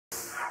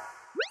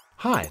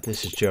Hi,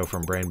 this is Joe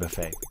from Brain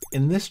Buffet.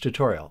 In this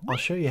tutorial, I'll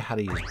show you how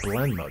to use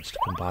blend modes to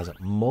composite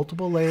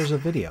multiple layers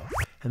of video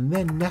and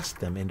then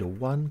nest them into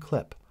one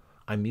clip.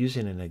 I'm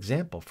using an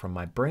example from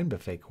my Brain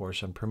Buffet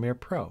course on Premiere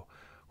Pro,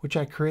 which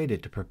I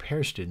created to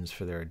prepare students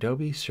for their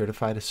Adobe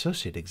Certified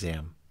Associate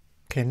exam.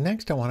 Okay,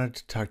 next I wanted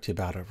to talk to you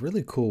about a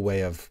really cool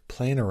way of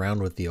playing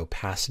around with the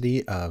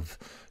opacity of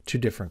two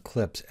different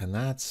clips, and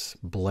that's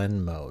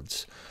blend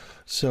modes.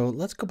 So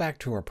let's go back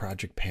to our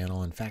project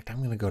panel. In fact, I'm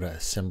going to go to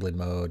assembly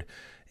mode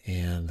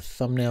and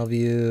thumbnail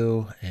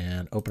view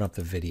and open up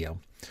the video.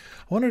 I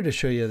wanted to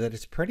show you that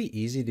it's pretty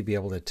easy to be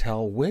able to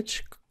tell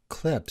which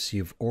clips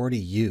you've already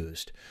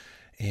used.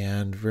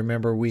 And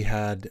remember, we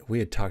had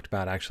talked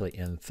about actually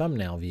in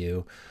thumbnail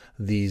view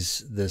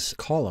this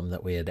column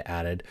that we had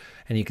added,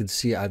 and you can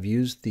see I've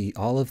used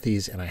all of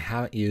these and I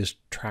haven't used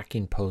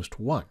tracking post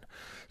 1.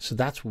 So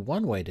that's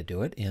one way to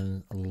do it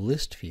in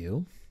list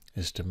view,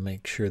 is to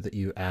make sure that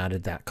you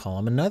added that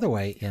column. Another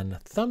way in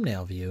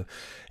thumbnail view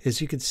is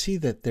you can see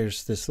that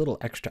there's this little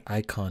extra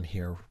icon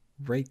here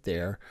right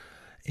there,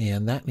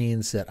 and that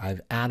means that I've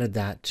added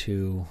that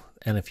to,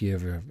 and if you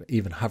ever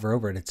even hover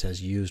over it, it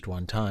says used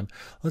one time.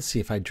 Let's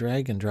see, if I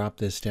drag and drop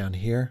this down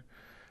here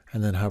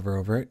and then hover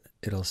over it,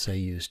 it'll say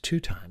used 2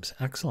 times.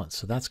 Excellent.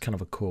 So that's kind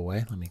of a cool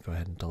way. Let me go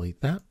ahead and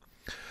delete that.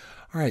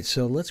 All right,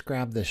 so let's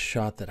grab this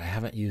shot that I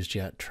haven't used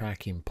yet,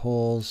 tracking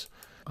pulls.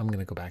 I'm going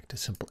to go back to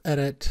simple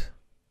edit.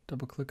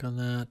 Double click on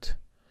that.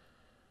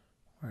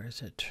 Where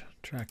is it?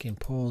 Tracking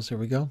pulls. There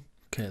we go.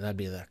 Okay, that'd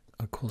be a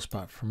cool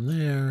spot from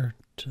there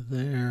to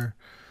there.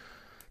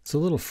 It's a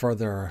little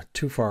further,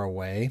 too far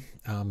away,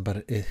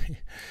 but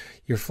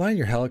you're flying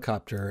your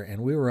helicopter,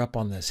 and we were up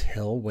on this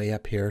hill way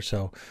up here,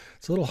 so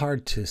it's a little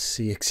hard to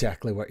see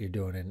exactly what you're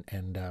doing,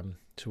 and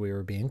so we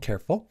were being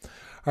careful. All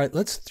right,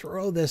 let's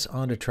throw this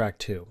onto track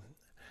 2.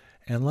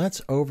 And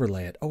let's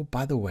overlay it. Oh,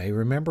 by the way,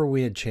 remember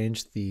we had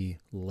changed the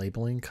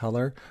labeling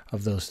color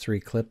of those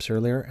 3 clips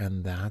earlier,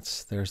 and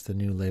there's the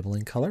new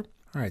labeling color.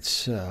 All right,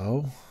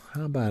 so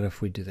how about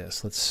if we do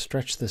this? Let's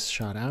stretch this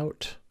shot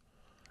out.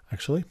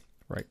 Actually,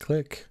 right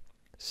click,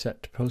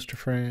 set to poster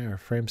frame or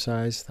frame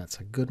size. That's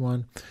a good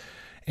one.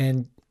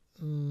 And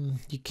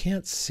you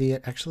can't see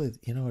it. Actually,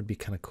 you know, it'd be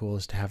kind of cool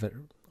is to have it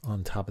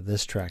on top of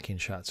this tracking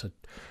shot. So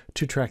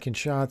 2 tracking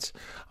shots.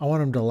 I want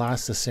them to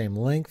last the same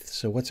length.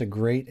 So what's a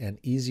great and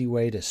easy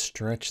way to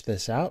stretch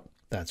this out?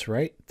 That's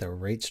right, the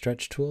rate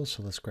stretch tool.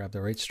 So let's grab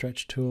the rate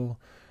stretch tool.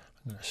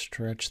 I'm going to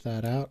stretch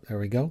that out. There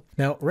we go.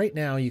 Now, right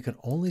now you can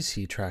only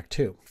see track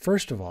 2.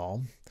 First of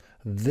all,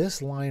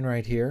 this line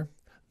right here,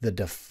 the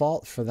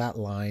default for that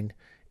line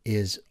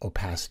is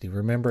opacity.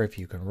 Remember, if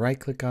you can right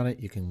click on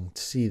it, you can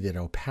see that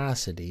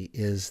opacity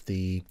is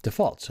the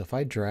default. So if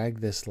I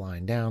drag this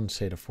line down,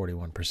 say to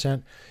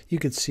 41%, you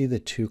could see the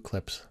 2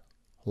 clips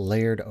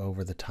layered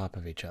over the top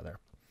of each other.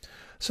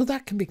 So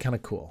that can be kind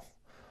of cool.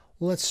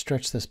 Let's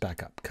stretch this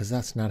back up because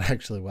that's not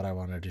actually what I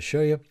wanted to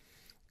show you.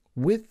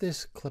 With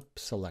this clip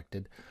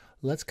selected,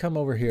 let's come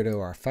over here to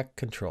our effect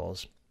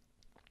controls.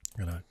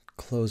 I'm going to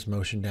close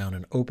motion down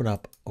and open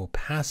up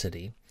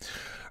opacity.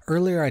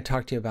 Earlier I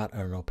talked to you about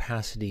an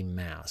opacity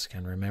mask,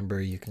 and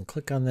remember you can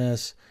click on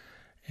this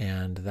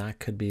and that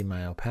could be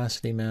my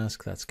opacity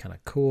mask. That's kind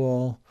of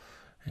cool,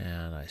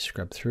 and I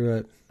scrub through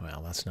it.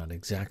 Well, that's not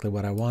exactly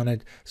what I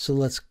wanted, so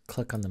let's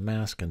click on the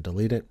mask and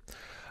delete it.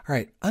 All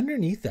right,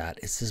 underneath that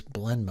is this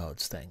blend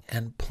modes thing,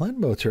 and blend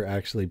modes are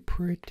actually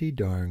pretty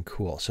darn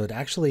cool. So it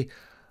actually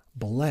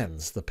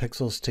blends the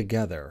pixels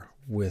together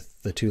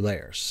with the 2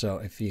 layers. So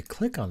if you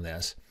click on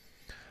this,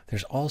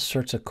 there's all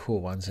sorts of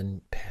cool ones,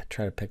 and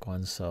try to pick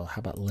one. So how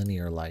about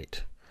linear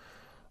light?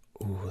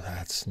 Ooh,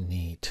 that's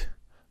neat.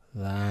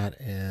 That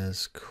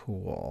is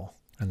cool.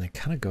 And they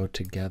kind of go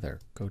together,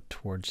 go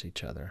towards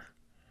each other.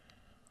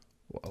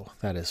 Whoa,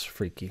 that is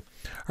freaky.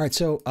 All right,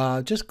 so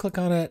just click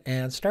on it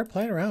and start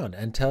playing around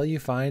until you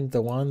find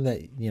the one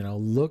that, you know,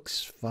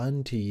 looks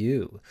fun to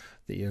you,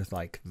 that you're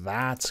like,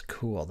 that's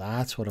cool.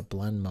 That's what a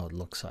blend mode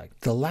looks like.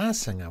 The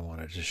last thing I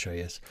wanted to show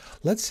you is,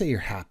 let's say you're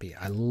happy.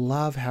 I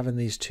love having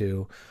these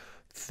 2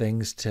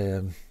 things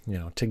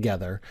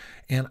together,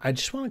 and I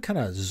just want to kind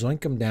of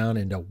zoink them down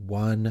into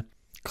one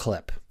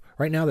clip.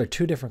 Right now they're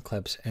 2 different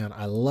clips, and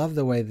I love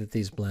the way that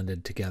these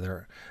blended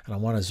together, and I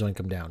want to zoink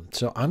them down.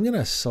 So I'm going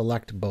to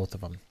select both of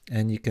them,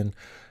 and you can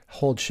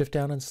hold shift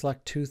down and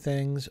select 2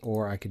 things,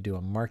 or I could do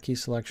a marquee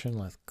selection.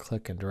 Let's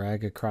click and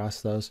drag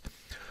across those.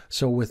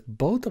 So with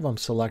both of them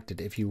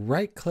selected, if you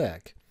right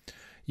click,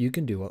 you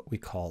can do what we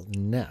call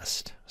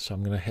nest. So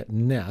I'm going to hit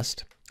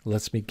nest.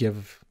 Lets me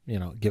give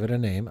it a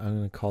name. I'm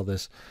going to call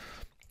this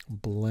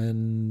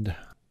blend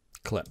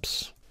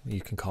clips.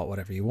 You can call it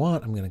whatever you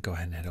want. I'm going to go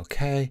ahead and hit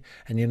OK.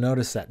 And you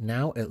notice that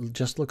now it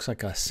just looks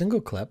like a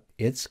single clip.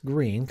 It's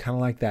green, kind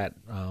of like that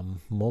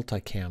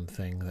multicam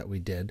thing that we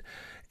did.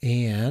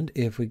 And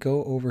if we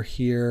go over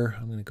here,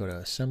 I'm going to go to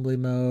assembly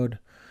mode.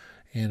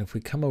 And if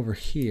we come over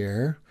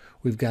here,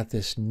 we've got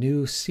this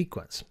new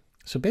sequence.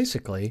 So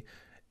basically,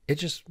 it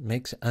just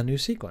makes a new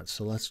sequence.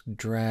 So let's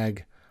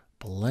drag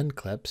blend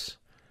clips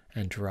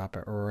and drop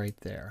it right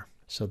there.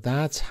 So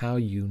that's how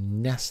you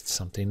nest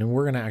something, and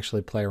we're going to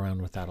actually play around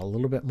with that a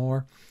little bit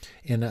more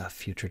in a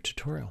future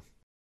tutorial.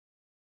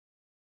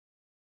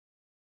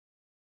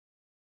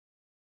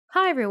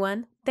 Hi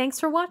everyone, thanks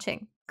for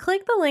watching.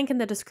 Click the link in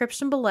the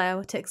description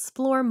below to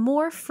explore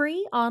more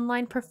free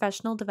online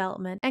professional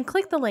development, and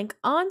click the link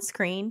on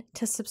screen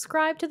to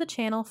subscribe to the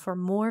channel for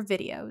more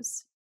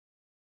videos.